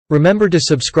Remember to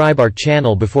subscribe our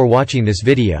channel before watching this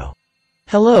video.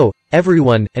 Hello,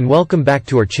 everyone, and welcome back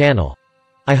to our channel.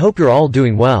 I hope you're all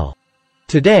doing well.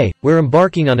 Today, we're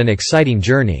embarking on an exciting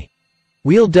journey.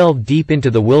 We'll delve deep into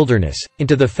the wilderness,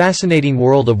 into the fascinating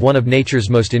world of one of nature's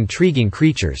most intriguing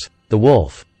creatures, the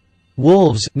wolf.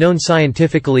 Wolves, known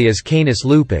scientifically as Canis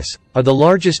lupus, are the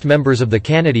largest members of the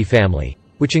Canidae family,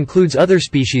 which includes other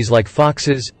species like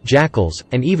foxes, jackals,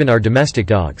 and even our domestic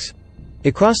dogs.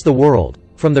 Across the world,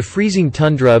 from the freezing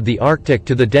tundra of the Arctic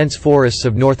to the dense forests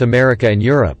of North America and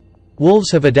Europe, wolves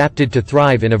have adapted to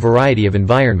thrive in a variety of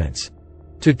environments.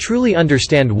 To truly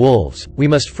understand wolves, we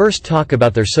must first talk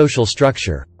about their social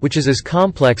structure, which is as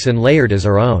complex and layered as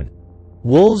our own.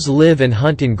 Wolves live and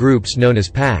hunt in groups known as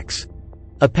packs.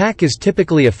 A pack is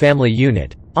typically a family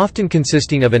unit, often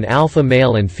consisting of an alpha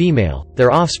male and female, their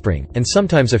offspring, and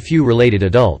sometimes a few related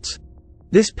adults.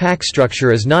 This pack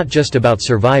structure is not just about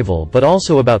survival but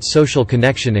also about social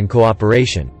connection and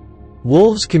cooperation.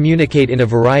 Wolves communicate in a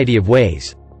variety of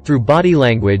ways, through body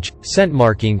language, scent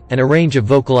marking, and a range of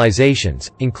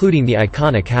vocalizations, including the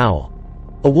iconic howl.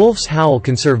 A wolf's howl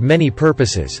can serve many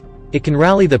purposes. It can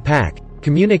rally the pack,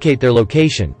 communicate their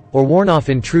location, or warn off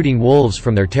intruding wolves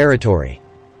from their territory.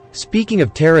 Speaking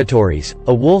of territories,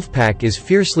 a wolf pack is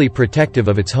fiercely protective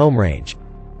of its home range.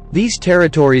 These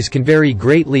territories can vary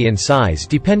greatly in size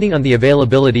depending on the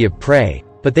availability of prey,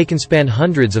 but they can span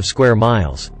hundreds of square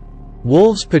miles.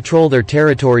 Wolves patrol their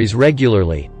territories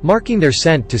regularly, marking their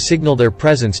scent to signal their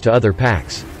presence to other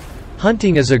packs.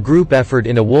 Hunting is a group effort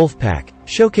in a wolf pack,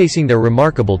 showcasing their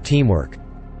remarkable teamwork.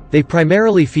 They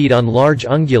primarily feed on large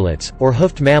ungulates, or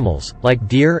hoofed mammals, like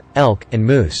deer, elk, and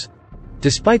moose.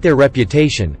 Despite their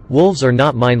reputation, wolves are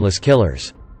not mindless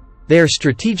killers. They are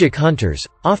strategic hunters,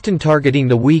 often targeting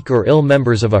the weak or ill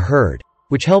members of a herd,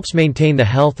 which helps maintain the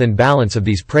health and balance of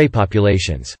these prey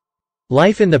populations.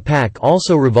 Life in the pack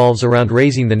also revolves around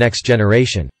raising the next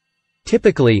generation.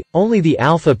 Typically, only the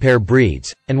alpha pair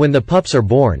breeds, and when the pups are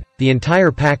born, the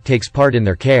entire pack takes part in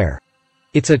their care.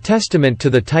 It's a testament to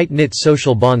the tight-knit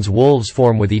social bonds wolves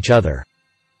form with each other.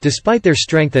 Despite their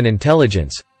strength and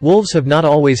intelligence, wolves have not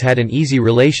always had an easy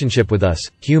relationship with us,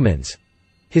 humans.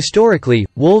 Historically,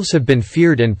 wolves have been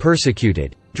feared and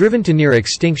persecuted, driven to near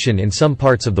extinction in some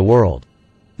parts of the world.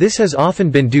 This has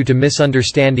often been due to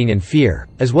misunderstanding and fear,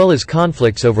 as well as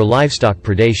conflicts over livestock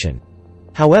predation.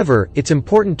 However, it's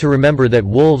important to remember that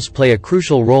wolves play a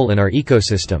crucial role in our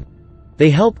ecosystem. They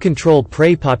help control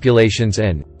prey populations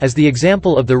and, as the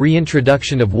example of the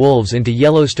reintroduction of wolves into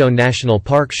Yellowstone National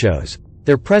Park shows,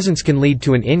 their presence can lead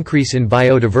to an increase in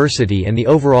biodiversity and the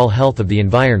overall health of the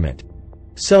environment.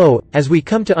 So, as we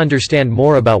come to understand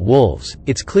more about wolves,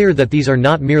 it's clear that these are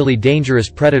not merely dangerous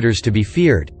predators to be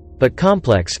feared, but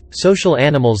complex, social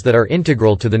animals that are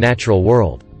integral to the natural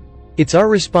world. It's our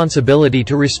responsibility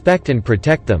to respect and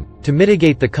protect them, to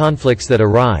mitigate the conflicts that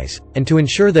arise, and to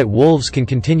ensure that wolves can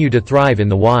continue to thrive in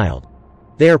the wild.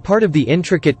 They are part of the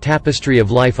intricate tapestry of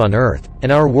life on Earth,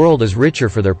 and our world is richer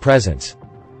for their presence.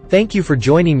 Thank you for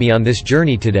joining me on this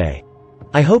journey today.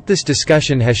 I hope this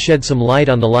discussion has shed some light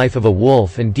on the life of a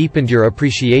wolf and deepened your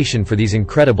appreciation for these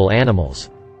incredible animals.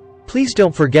 Please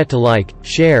don't forget to like,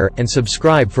 share, and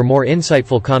subscribe for more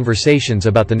insightful conversations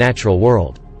about the natural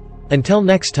world. Until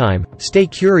next time, stay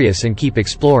curious and keep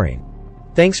exploring.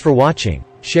 Thanks for watching.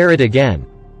 Share it again.